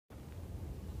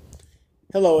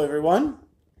Hello, everyone.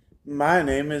 My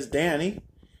name is Danny,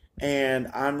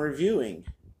 and I'm reviewing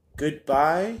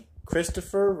Goodbye,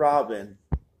 Christopher Robin.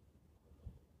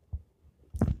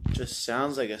 Just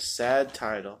sounds like a sad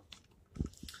title.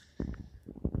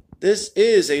 This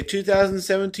is a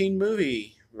 2017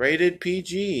 movie, rated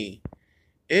PG.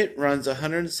 It runs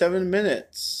 107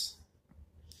 minutes.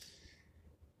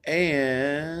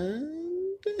 And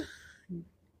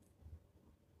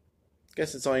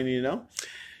guess that's all you need to know.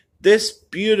 This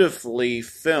beautifully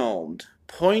filmed,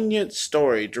 poignant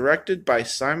story directed by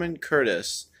Simon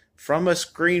Curtis from a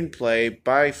screenplay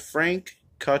by Frank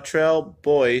Cottrell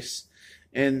Boyce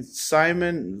and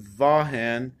Simon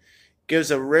Vaughan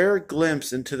gives a rare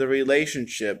glimpse into the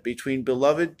relationship between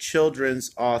beloved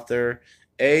children's author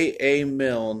A.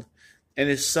 Milne and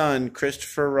his son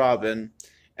Christopher Robin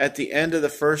at the end of the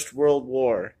First World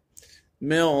War.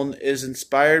 Milne is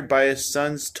inspired by his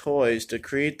son's toys to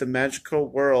create the magical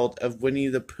world of Winnie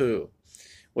the Pooh,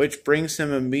 which brings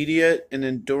him immediate and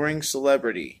enduring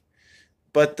celebrity.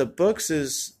 But the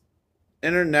book's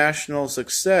international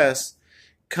success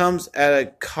comes at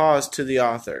a cost to the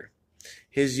author,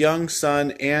 his young son,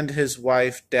 and his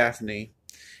wife, Daphne,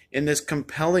 in this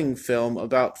compelling film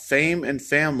about fame and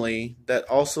family that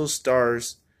also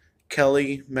stars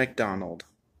Kelly MacDonald.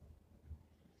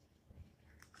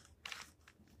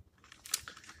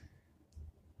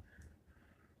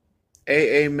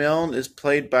 A. Milne is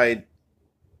played by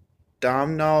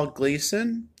Domhnall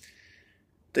Gleeson.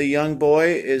 The young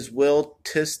boy is Will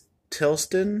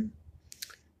Tilston.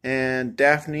 And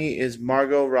Daphne is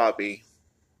Margot Robbie.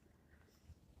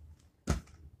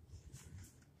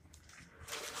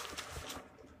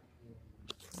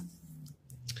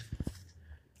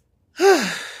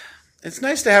 It's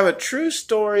nice to have a true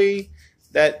story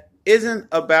that isn't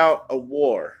about a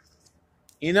war.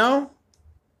 You know?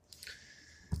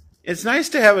 It's nice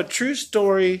to have a true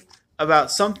story about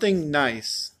something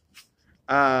nice.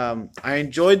 I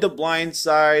enjoyed The Blind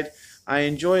Side. I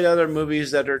enjoyed other movies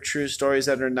that are true stories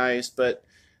that are nice, but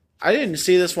I didn't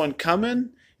see this one coming.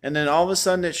 And then all of a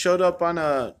sudden it showed up on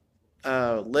a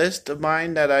list of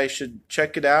mine that I should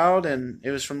check it out, and it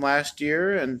was from last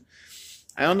year. And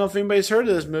I don't know if anybody's heard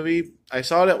of this movie. I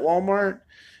saw it at Walmart,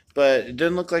 but it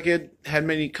didn't look like it had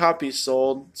many copies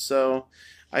sold. So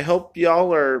I hope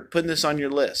y'all are putting this on your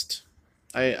list.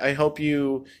 I hope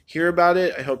you hear about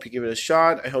it. I hope you give it a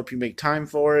shot. I hope you make time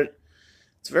for it.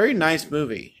 It's a very nice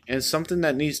movie, and it's something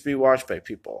that needs to be watched by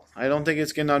people. I don't think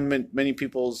it's getting on many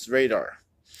people's radar.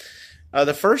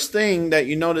 The first thing that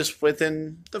you notice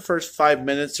within the first 5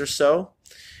 minutes or so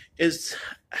is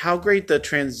how great the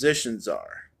transitions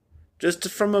are, just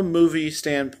from a movie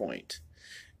standpoint.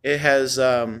 It has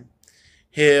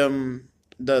him,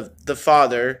 the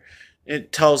father.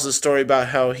 It tells the story about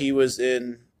how he was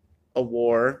in a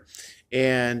war,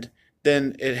 and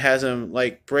then it has him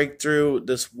like break through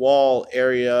this wall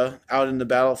area out in the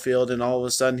battlefield, and all of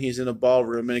a sudden he's in a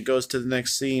ballroom, and it goes to the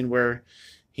next scene where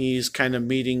he's kind of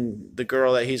meeting the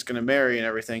girl that he's going to marry and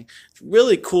everything. It's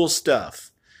really cool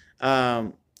stuff.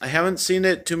 I haven't seen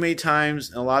it too many times,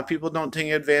 and a lot of people don't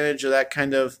take advantage of that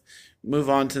kind of move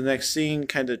on to the next scene,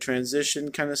 kind of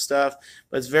transition kind of stuff,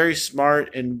 but it's very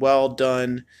smart and well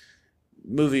done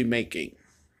movie making,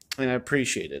 and I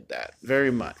appreciated that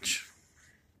very much.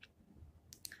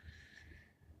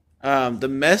 The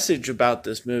message about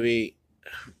this movie,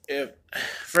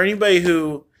 for anybody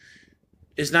who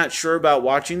is not sure about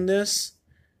watching this,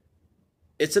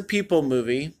 it's a people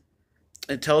movie.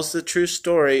 It tells the true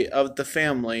story of the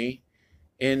family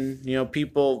in,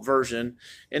 people version.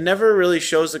 It never really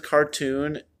shows a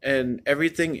cartoon, and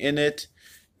everything in it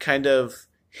kind of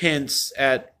hints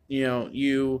at,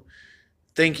 you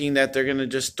thinking that they're going to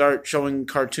just start showing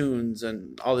cartoons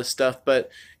and all this stuff,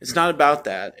 but it's not about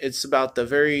that. It's about the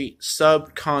very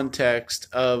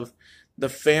subcontext of the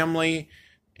family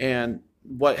and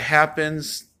what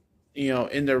happens,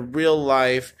 in their real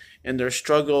life, and their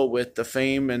struggle with the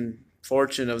fame and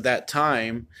fortune of that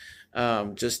time.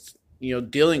 Just,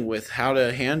 dealing with how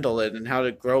to handle it and how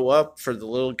to grow up for the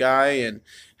little guy, and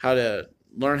how to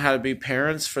learn how to be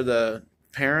parents for the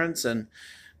parents. And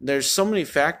there's so many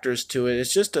factors to it.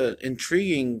 It's just an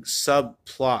intriguing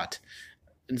subplot,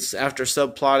 after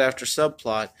subplot after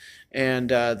subplot, and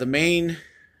the main,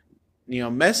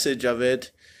 message of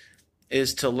it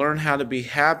is to learn how to be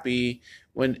happy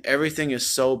when everything is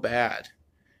so bad.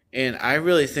 And I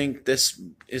really think this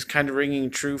is kind of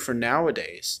ringing true for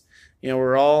nowadays.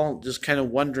 We're all just kind of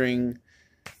wondering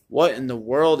what in the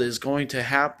world is going to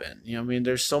happen.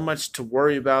 There's so much to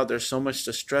worry about. There's so much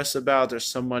to stress about. There's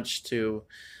so much to,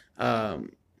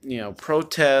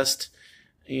 protest.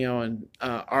 and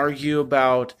argue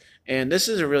about. And this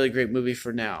is a really great movie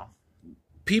for now.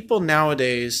 People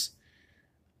nowadays,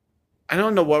 I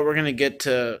don't know what we're gonna get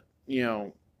to,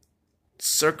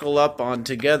 circle up on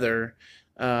together,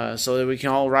 so that we can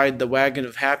all ride the wagon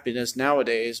of happiness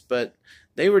nowadays. But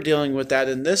they were dealing with that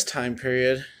in this time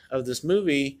period of this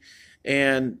movie,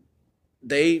 and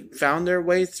they found their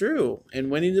way through. And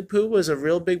Winnie the Pooh was a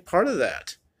real big part of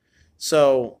that.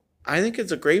 So I think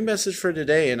it's a great message for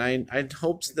today, and I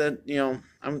hope that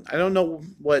I don't know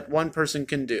what one person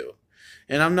can do,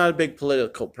 and I'm not a big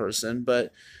political person,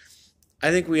 but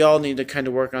I think we all need to kind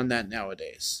of work on that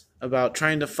nowadays about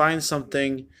trying to find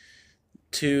something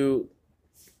to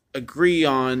agree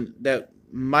on that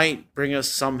might bring us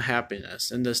some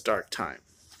happiness in this dark time.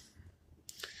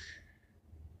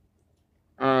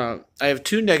 I have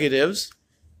two negatives,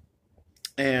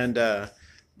 and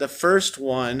the first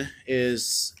one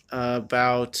is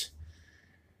about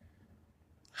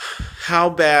how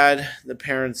bad the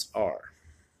parents are.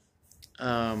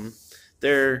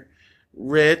 They're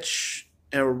rich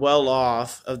or well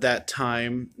off of that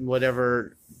time,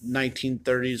 whatever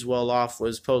 1930s well off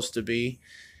was supposed to be,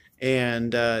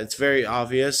 and it's very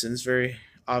obvious, and it's very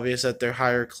obvious that they're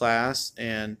higher class,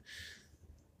 and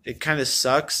it kind of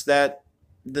sucks that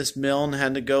this Milne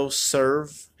had to go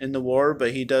serve in the war,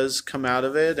 but he does come out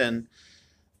of it, and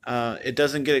it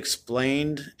doesn't get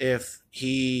explained if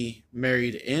he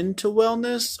married into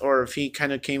wellness or if he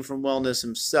kind of came from wellness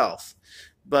himself.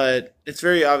 But it's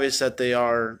very obvious that they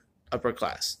are upper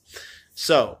class.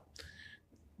 So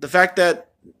the fact that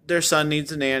their son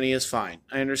needs a nanny is fine.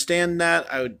 I understand that.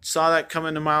 I saw that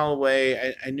coming a mile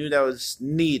away. I knew that was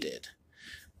needed.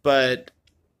 But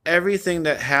everything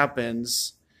that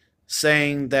happens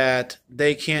saying that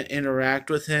they can't interact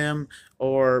with him,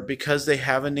 or because they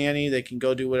have a nanny, they can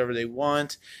go do whatever they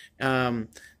want.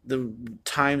 The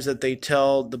times that they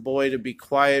tell the boy to be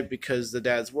quiet because the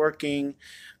dad's working.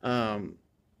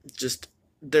 Just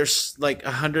there's like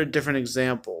 100 different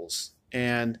examples,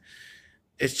 and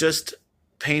it just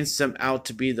paints them out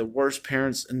to be the worst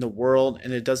parents in the world,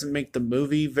 and it doesn't make the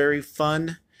movie very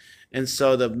fun. And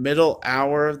so the middle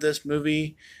hour of this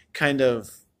movie kind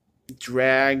of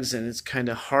drags, and it's kind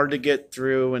of hard to get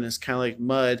through, and it's kind of like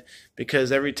mud,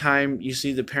 because every time you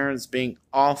see the parents being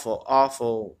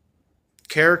awful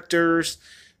characters,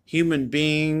 human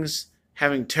beings,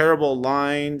 having terrible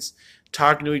lines,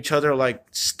 talking to each other like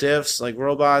stiffs, like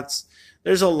robots.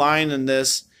 There's a line in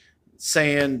this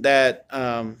saying that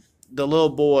the little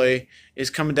boy is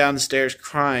coming down the stairs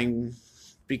crying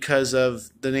because of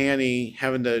the nanny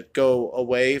having to go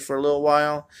away for a little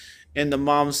while, and the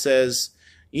mom says,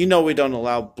 we don't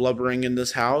allow blubbering in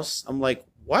this house. I'm like,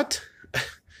 what?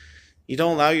 You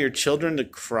don't allow your children to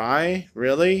cry?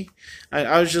 Really?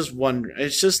 I was just wondering.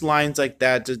 It's just lines like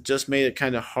that that just made it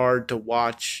kind of hard to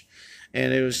watch.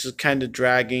 And it was just kind of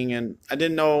dragging. And I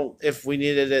didn't know if we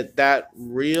needed it that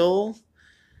real.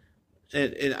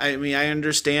 I mean, I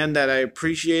understand that. I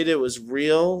appreciate it was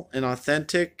real and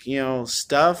authentic,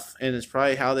 stuff. And it's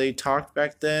probably how they talked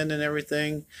back then and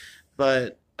everything.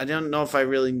 But I don't know if I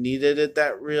really needed it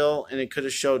that real. And it could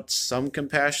have showed some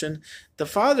compassion. The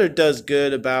father does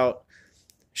good about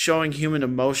showing human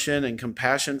emotion and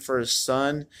compassion for his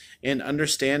son, and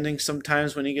understanding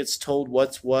sometimes when he gets told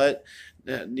what's what,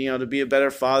 to be a better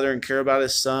father and care about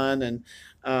his son. And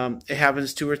it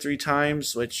happens 2 or 3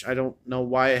 times, which I don't know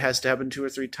why it has to happen 2 or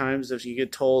 3 times. If you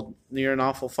get told you're an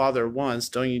awful father once,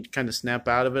 don't you kind of snap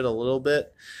out of it a little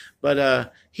bit?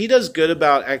 But he does good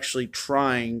about actually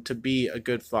trying to be a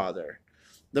good father.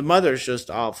 The mother's just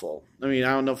awful. I mean,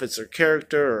 I don't know if it's her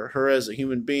character or her as a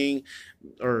human being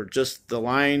or just the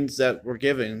lines that were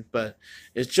given, but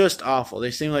it's just awful.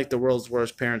 They seem like the world's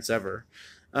worst parents ever.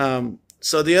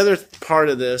 So the other part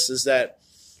of this is that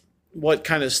what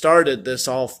kind of started this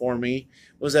all for me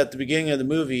was at the beginning of the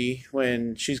movie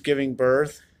when she's giving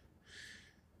birth.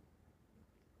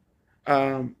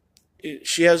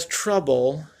 She has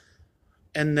trouble,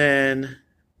 and then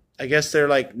I guess they're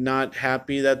like not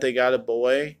happy that they got a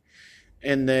boy,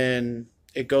 and then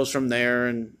it goes from there,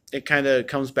 and it kind of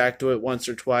comes back to it once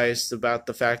or twice about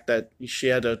the fact that she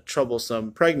had a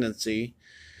troublesome pregnancy.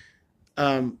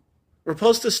 We're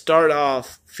supposed to start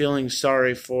off feeling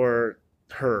sorry for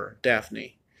her,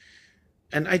 Daphne,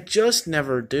 and I just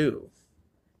never do.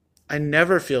 I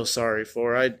never feel sorry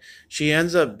for her. She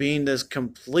ends up being this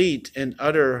complete and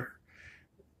utter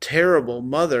terrible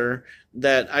mother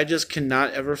that I just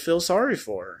cannot ever feel sorry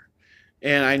for her.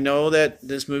 And I know that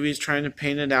this movie is trying to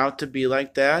paint it out to be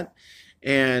like that,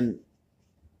 and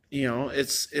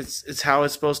it's how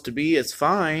it's supposed to be. It's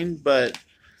fine, but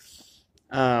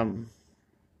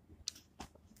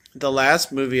The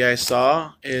last movie I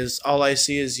saw is All I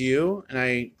See Is You,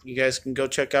 and you guys can go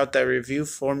check out that review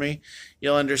for me.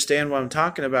 You'll understand what I'm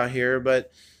talking about here.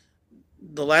 But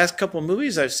the last couple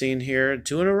movies I've seen here,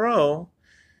 two in a row,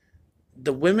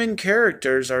 the women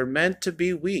characters are meant to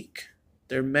be weak.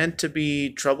 They're meant to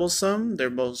be troublesome. They're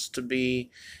supposed to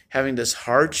be having this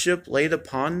hardship laid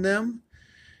upon them,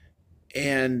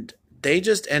 and they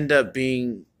just end up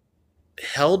being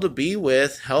hell to be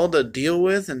with, hell to deal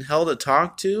with, and hell to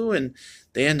talk to, and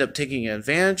they end up taking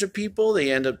advantage of people.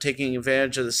 They end up taking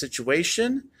advantage of the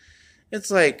situation.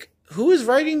 It's like, who is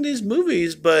writing these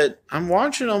movies? But I'm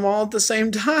watching them all at the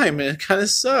same time, and it kind of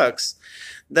sucks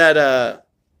that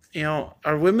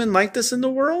are women like this in the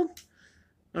world?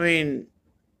 I mean,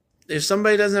 if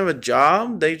somebody doesn't have a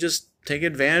job, they just take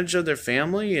advantage of their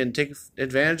family and take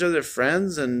advantage of their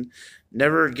friends and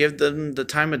never give them the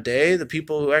time of day, the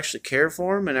people who actually care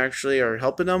for them and actually are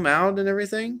helping them out and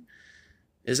everything.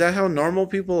 Is that how normal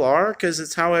people are? Because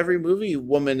it's how every movie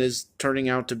woman is turning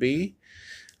out to be.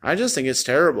 I just think it's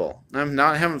terrible. I'm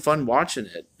not having fun watching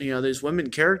it. These women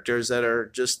characters that are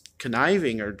just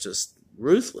conniving are just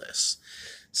ruthless.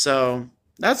 So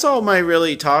that's all my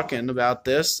really talking about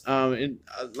this.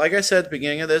 Like I said at the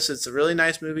beginning of this, it's a really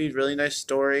nice movie, really nice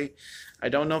story. I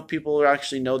don't know if people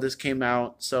actually know this came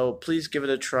out, so please give it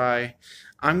a try.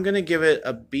 I'm going to give it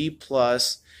a B+.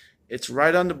 It's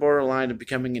right on the borderline of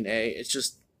becoming an A. It's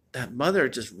just that mother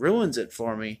just ruins it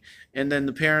for me. And then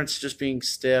the parents just being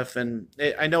stiff. And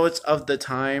I know it's of the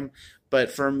time, but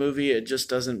for a movie, it just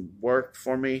doesn't work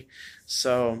for me.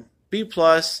 So B+,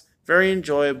 very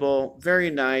enjoyable, very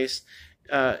nice.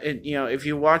 If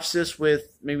you watch this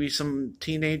with maybe some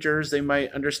teenagers, they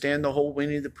might understand the whole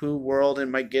Winnie the Pooh world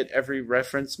and might get every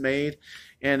reference made,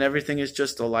 and everything is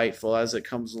just delightful as it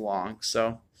comes along.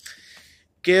 So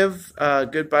give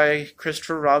Goodbye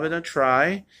Christopher Robin a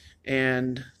try,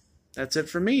 and that's it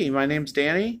for me. My name's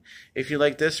Danny. If you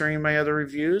like this or any of my other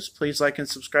reviews, please like and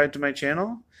subscribe to my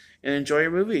channel, and enjoy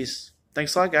your movies.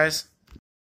 Thanks a lot, guys.